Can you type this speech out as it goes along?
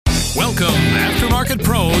Welcome, Aftermarket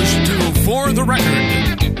Pros, to For the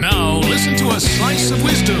Record. Now, listen to a slice of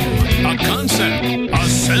wisdom, a concept, a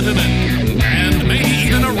sentiment, and maybe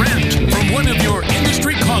even a rant from one of your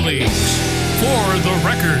industry colleagues. For the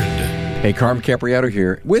Record. Hey, Carm Capriato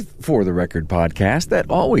here with For the Record podcast that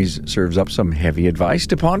always serves up some heavy advice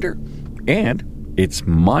to ponder. And it's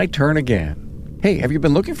my turn again. Hey, have you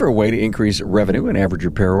been looking for a way to increase revenue and average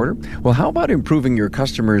repair order? Well, how about improving your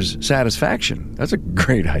customers' satisfaction? That's a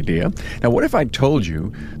great idea. Now, what if I told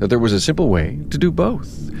you that there was a simple way to do both?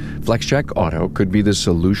 FlexCheck Auto could be the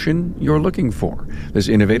solution you're looking for. This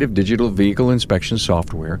innovative digital vehicle inspection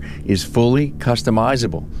software is fully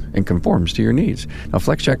customizable and conforms to your needs. Now,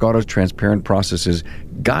 FlexCheck Auto's transparent processes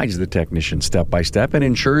guides the technician step by step and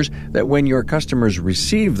ensures that when your customers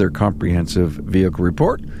receive their comprehensive vehicle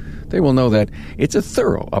report, they will know that it's a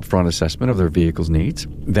thorough upfront assessment of their vehicle's needs.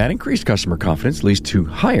 That increased customer confidence leads to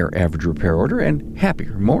higher average repair order and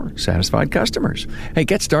happier, more satisfied customers. Hey,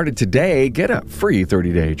 get started today. Get a free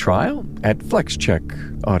 30-day trial at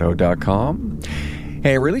flexcheckauto.com.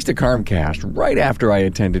 Hey, I released a Carmcast right after I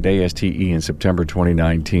attended ASTE in September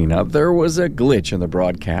 2019. Now, there was a glitch in the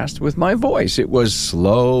broadcast with my voice. It was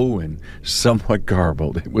slow and somewhat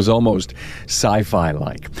garbled. It was almost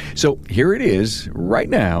sci-fi-like. So here it is right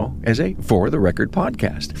now as a For the Record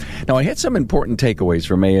podcast. Now, I had some important takeaways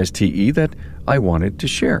from ASTE that I wanted to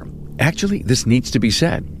share. Actually, this needs to be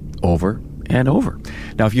said over and over.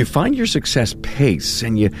 Now, if you find your success pace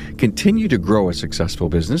and you continue to grow a successful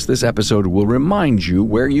business, this episode will remind you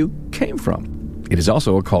where you came from. It is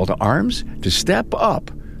also a call to arms to step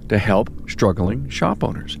up to help struggling shop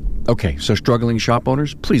owners. Okay, so struggling shop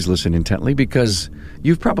owners, please listen intently because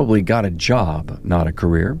you've probably got a job, not a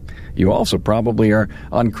career. You also probably are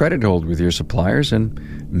on credit hold with your suppliers and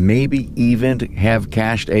maybe even have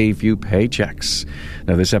cashed a few paychecks.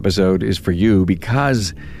 Now, this episode is for you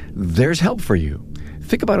because there's help for you.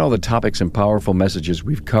 Think about all the topics and powerful messages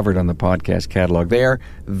we've covered on the podcast catalog. They are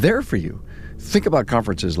there for you. Think about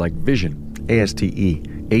conferences like Vision, ASTE,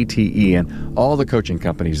 ATE, and all the coaching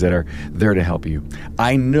companies that are there to help you.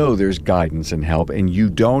 I know there's guidance and help, and you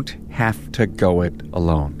don't have to go it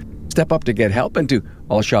alone. Step up to get help, and to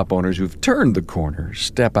all shop owners who've turned the corner,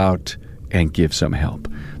 step out and give some help.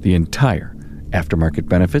 The entire Aftermarket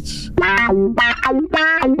Benefits.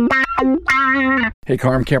 Hey,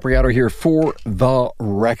 Carm Capriato here for the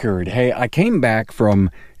record. Hey, I came back from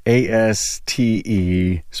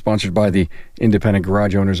ASTE, sponsored by the Independent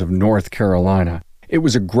Garage Owners of North Carolina. It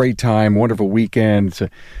was a great time, wonderful weekend. It's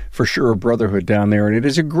for sure a brotherhood down there, and it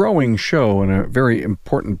is a growing show and a very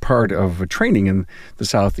important part of training in the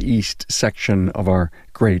southeast section of our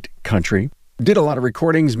great country. Did a lot of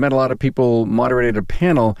recordings, met a lot of people, moderated a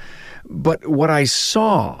panel, but what I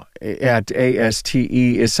saw at ASTE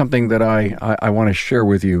is something that I want to share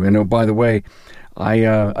with you. And oh, by the way, I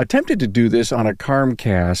attempted to do this on a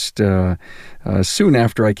Carmcast soon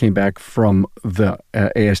after I came back from the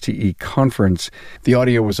ASTE conference. The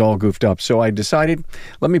audio was all goofed up, so I decided,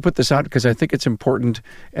 let me put this out because I think it's important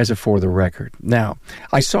as a For the Record. Now,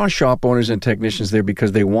 I saw shop owners and technicians there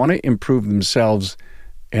because they want to improve themselves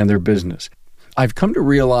and their business. I've come to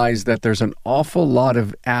realize that there's an awful lot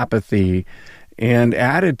of apathy and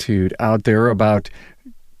attitude out there about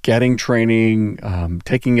getting training,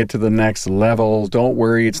 taking it to the next level. Don't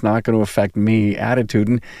worry, it's not going to affect me attitude.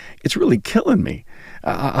 And it's really killing me.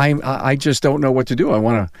 I just don't know what to do. I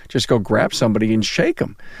want to just go grab somebody and shake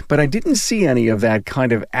them. But I didn't see any of that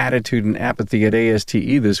kind of attitude and apathy at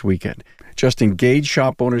ASTE this weekend. Just engaged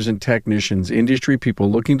shop owners and technicians, industry people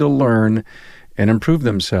looking to learn and improve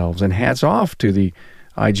themselves. And hats off to the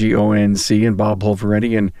IGONC and Bob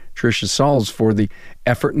Pulverenti and Tricia Sauls for the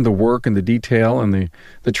effort and the work and the detail and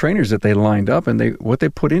the trainers that they lined up and what they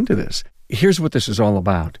put into this. Here's what this is all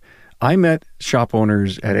about. I met shop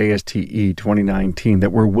owners at ASTE 2019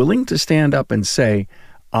 that were willing to stand up and say,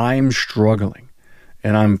 I'm struggling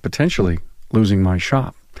and I'm potentially losing my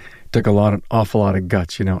shop. Took an awful lot of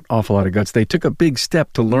guts, an awful lot of guts. They took a big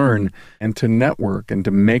step to learn and to network and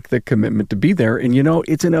to make the commitment to be there. And,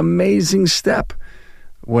 it's an amazing step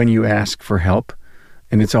when you ask for help.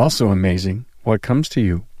 And it's also amazing what comes to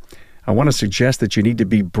you. I want to suggest that you need to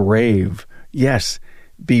be brave. Yes,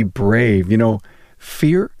 be brave.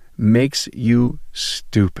 Fear makes you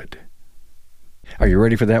stupid. Are you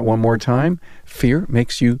ready for that one more time? Fear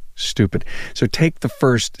makes you stupid. So take the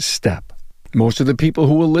first step. Most of the people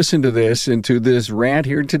who will listen to this and to this rant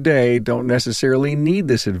here today don't necessarily need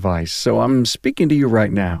this advice. So I'm speaking to you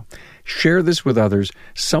right now. Share this with others,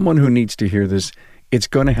 someone who needs to hear this. It's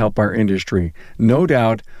going to help our industry. No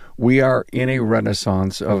doubt We are in a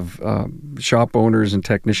renaissance of shop owners and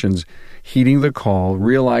technicians heeding the call,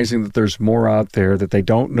 realizing that there's more out there, that they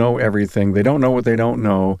don't know everything. They don't know what they don't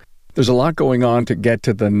know. There's a lot going on to get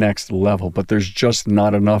to the next level, but there's just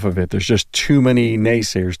not enough of it. There's just too many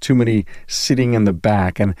naysayers, too many sitting in the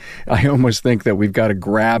back. And I almost think that we've got to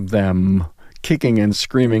grab them kicking and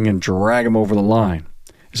screaming and drag them over the line.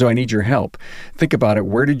 So I need your help. Think about it.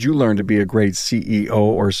 Where did you learn to be a great CEO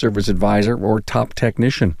or service advisor or top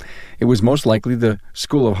technician? It was most likely the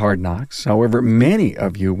School of Hard Knocks. However, many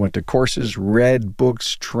of you went to courses, read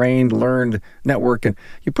books, trained, learned, networked, and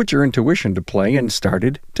you put your intuition to play and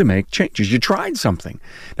started to make changes. You tried something.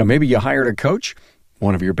 Now, maybe you hired a coach.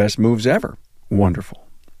 One of your best moves ever. Wonderful.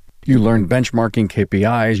 You learned benchmarking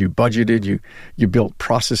KPIs. You budgeted. You built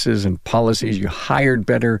processes and policies. You hired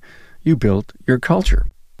better. You built your culture.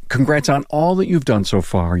 Congrats on all that you've done so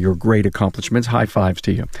far, your great accomplishments. High fives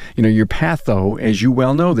to you. You know, your path, though, as you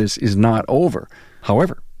well know this, is not over.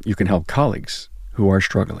 However, you can help colleagues who are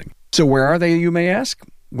struggling. So where are they, you may ask?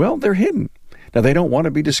 Well, they're hidden. Now, they don't want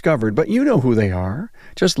to be discovered, but you know who they are.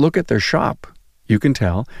 Just look at their shop. You can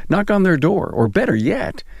tell. Knock on their door. Or better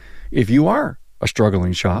yet, if you are a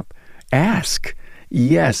struggling shop, ask.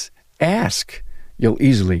 Yes, ask. You'll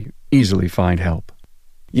easily find help.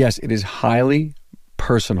 Yes, it is highly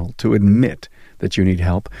personal to admit that you need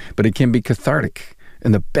help, but it can be cathartic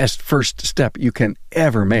and the best first step you can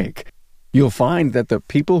ever make. You'll find that the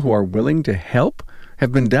people who are willing to help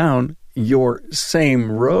have been down your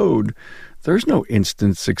same road. There's no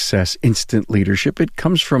instant success, instant leadership. It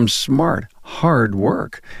comes from smart, hard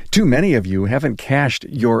work. Too many of you haven't cashed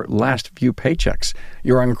your last few paychecks.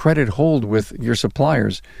 You're on credit hold with your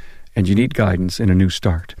suppliers, and you need guidance in a new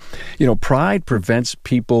start. You know, pride prevents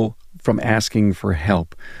people from asking for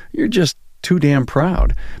help. You're just too damn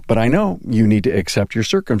proud. But I know you need to accept your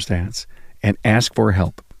circumstance and ask for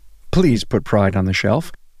help. Please put pride on the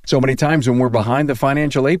shelf. So many times when we're behind the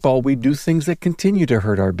financial eight ball, we do things that continue to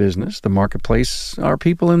hurt our business, the marketplace, our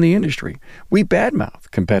people in the industry. We badmouth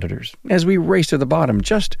competitors as we race to the bottom,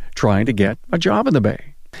 just trying to get a job in the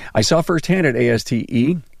Bay. I saw firsthand at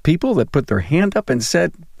ASTE people that put their hand up and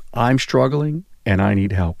said, I'm struggling and I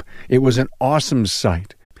need help. It was an awesome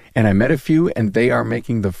sight. And I met a few, and they are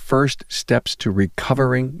making the first steps to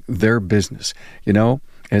recovering their business. You know,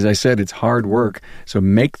 as I said, it's hard work. So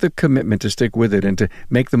make the commitment to stick with it and to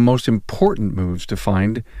make the most important moves to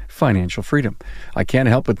find financial freedom. I can't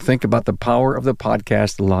help but think about the power of the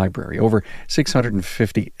podcast library. Over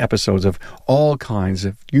 650 episodes of all kinds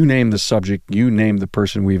of, you name the subject, you name the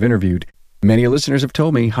person we've interviewed. Many listeners have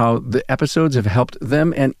told me how the episodes have helped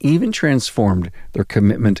them and even transformed their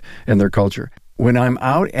commitment and their culture. When I'm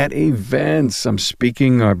out at events, I'm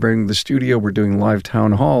speaking, I bring the studio, we're doing live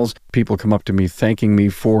town halls, people come up to me thanking me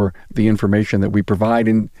for the information that we provide,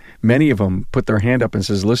 and many of them put their hand up and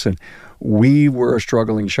says, listen, we were a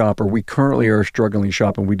struggling shop, or we currently are a struggling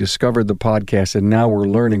shop, and we discovered the podcast, and now we're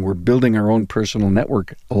learning, we're building our own personal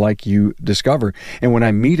network like you discover. And when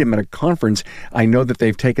I meet them at a conference, I know that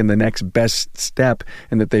they've taken the next best step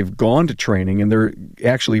and that they've gone to training, and they're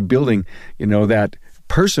actually building, you know, that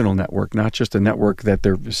personal network, not just a network that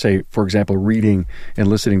they're, say, for example, reading and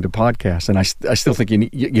listening to podcasts. And I still think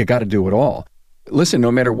you got to do it all. Listen,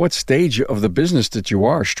 no matter what stage of the business that you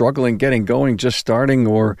are, struggling, getting going, just starting,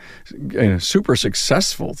 or a super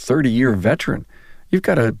successful 30-year veteran, you've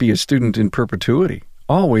got to be a student in perpetuity,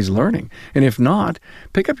 always learning. And if not,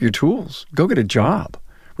 pick up your tools, go get a job.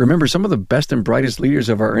 Remember, some of the best and brightest leaders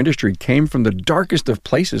of our industry came from the darkest of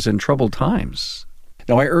places in troubled times.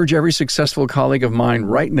 Now, I urge every successful colleague of mine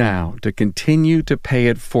right now to continue to pay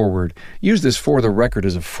it forward. Use this for the record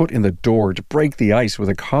as a foot in the door to break the ice with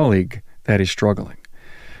a colleague that is struggling.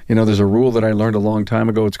 You know, there's a rule that I learned a long time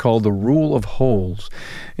ago. It's called the rule of holes.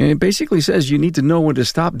 And it basically says you need to know when to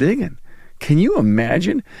stop digging. Can you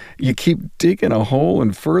imagine? You keep digging a hole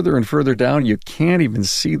and further down. You can't even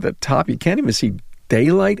see the top. You can't even see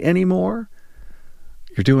daylight anymore.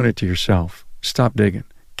 You're doing it to yourself. Stop digging.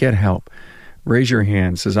 Get help. Raise your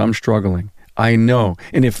hand, says, I'm struggling. I know.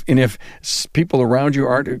 And if people around you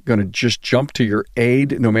aren't going to just jump to your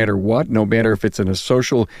aid no matter what, no matter if it's in a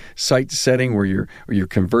social site setting where you're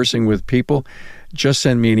conversing with people, just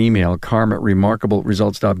send me an email,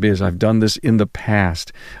 carm@remarkableresults.biz. I've done this in the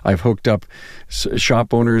past. I've hooked up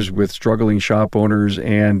shop owners with struggling shop owners,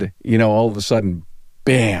 and, you know, all of a sudden,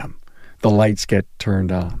 bam, the lights get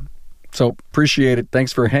turned on. So appreciate it.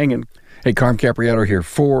 Thanks for hanging. Hey, Carm Capriato here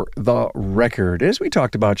for the record, as we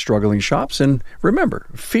talked about struggling shops. And remember,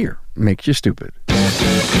 fear makes you stupid.